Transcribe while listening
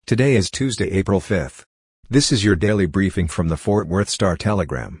Today is Tuesday, April 5th. This is your daily briefing from the Fort Worth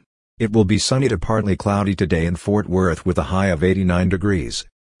Star-Telegram. It will be sunny to partly cloudy today in Fort Worth with a high of 89 degrees.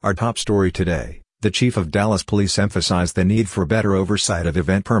 Our top story today: the chief of Dallas Police emphasized the need for better oversight of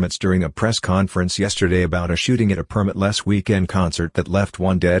event permits during a press conference yesterday about a shooting at a permit-less weekend concert that left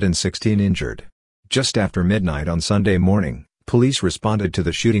 1 dead and 16 injured. Just after midnight on Sunday morning, police responded to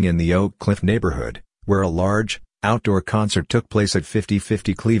the shooting in the Oak Cliff neighborhood, where a large, outdoor concert took place at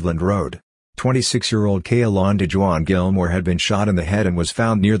 5050 Cleveland Road. 26-year-old Kealan DeJuan Gilmore had been shot in the head and was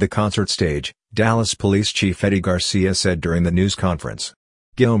found near the concert stage, Dallas Police Chief Eddie Garcia said during the news conference.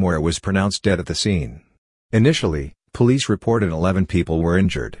 Gilmore was pronounced dead at the scene. Initially, police reported 11 people were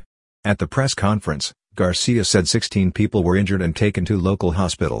injured. At the press conference, Garcia said 16 people were injured and taken to local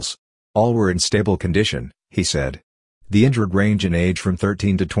hospitals. All were in stable condition, he said. The injured range in age from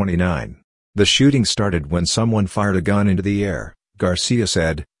 13 to 29. The shooting started when someone fired a gun into the air, Garcia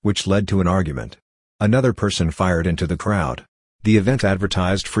said, which led to an argument. Another person fired into the crowd. The event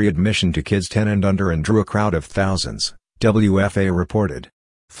advertised free admission to kids 10 and under and drew a crowd of thousands, WFA reported.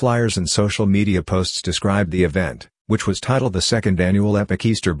 Flyers and social media posts described the event, which was titled the Second Annual Epic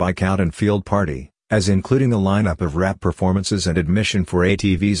Easter Bike Out and Field Party, as including a lineup of rap performances and admission for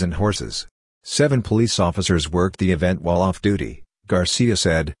ATVs and horses. 7 police officers worked the event while off duty, Garcia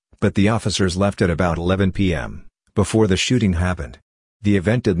said, but the officers left at about 11 p.m., before the shooting happened. The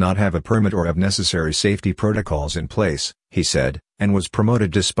event did not have a permit or have necessary safety protocols in place, he said, and was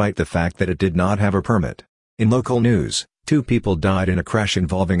promoted despite the fact that it did not have a permit. In local news, 2 people died in a crash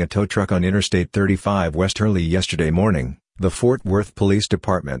involving a tow truck on Interstate 35 West early yesterday morning, the Fort Worth Police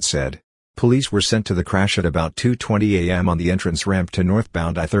Department said. Police were sent to the crash at about 2:20 a.m. on the entrance ramp to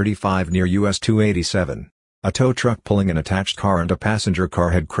northbound I-35 near US 287. A tow truck pulling an attached car and a passenger car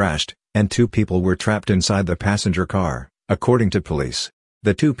had crashed, and 2 people were trapped inside the passenger car, according to police.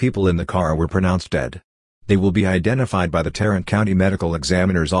 The 2 people in the car were pronounced dead. They will be identified by the Tarrant County Medical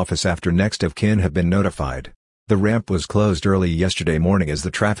Examiner's Office after next of kin have been notified. The ramp was closed early yesterday morning as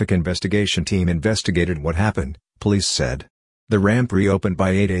the traffic investigation team investigated what happened, police said. The ramp reopened by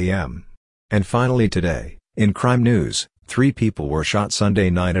 8 a.m. And finally today, in crime news, 3 people were shot Sunday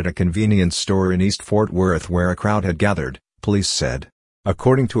night at a convenience store in East Fort Worth where a crowd had gathered, police said.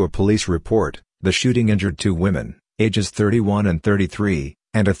 According to a police report, the shooting injured 2 women, ages 31 and 33,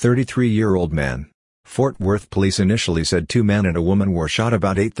 and a 33-year-old man. Fort Worth police initially said 2 men and a woman were shot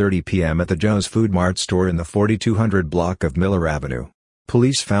about 8:30 p.m. at the Joe's Food Mart store in the 4200 block of Miller Avenue.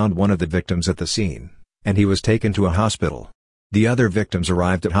 Police found one of the victims at the scene, and he was taken to a hospital. The other victims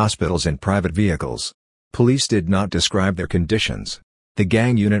arrived at hospitals in private vehicles. Police did not describe their conditions. The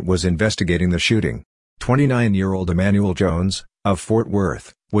gang unit was investigating the shooting. 29-year-old Emmanuel Jones, of Fort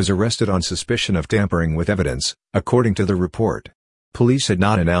Worth, was arrested on suspicion of tampering with evidence, according to the report. Police had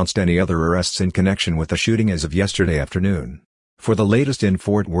not announced any other arrests in connection with the shooting as of yesterday afternoon. For the latest in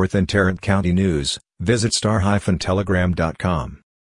Fort Worth and Tarrant County news, visit star-telegram.com.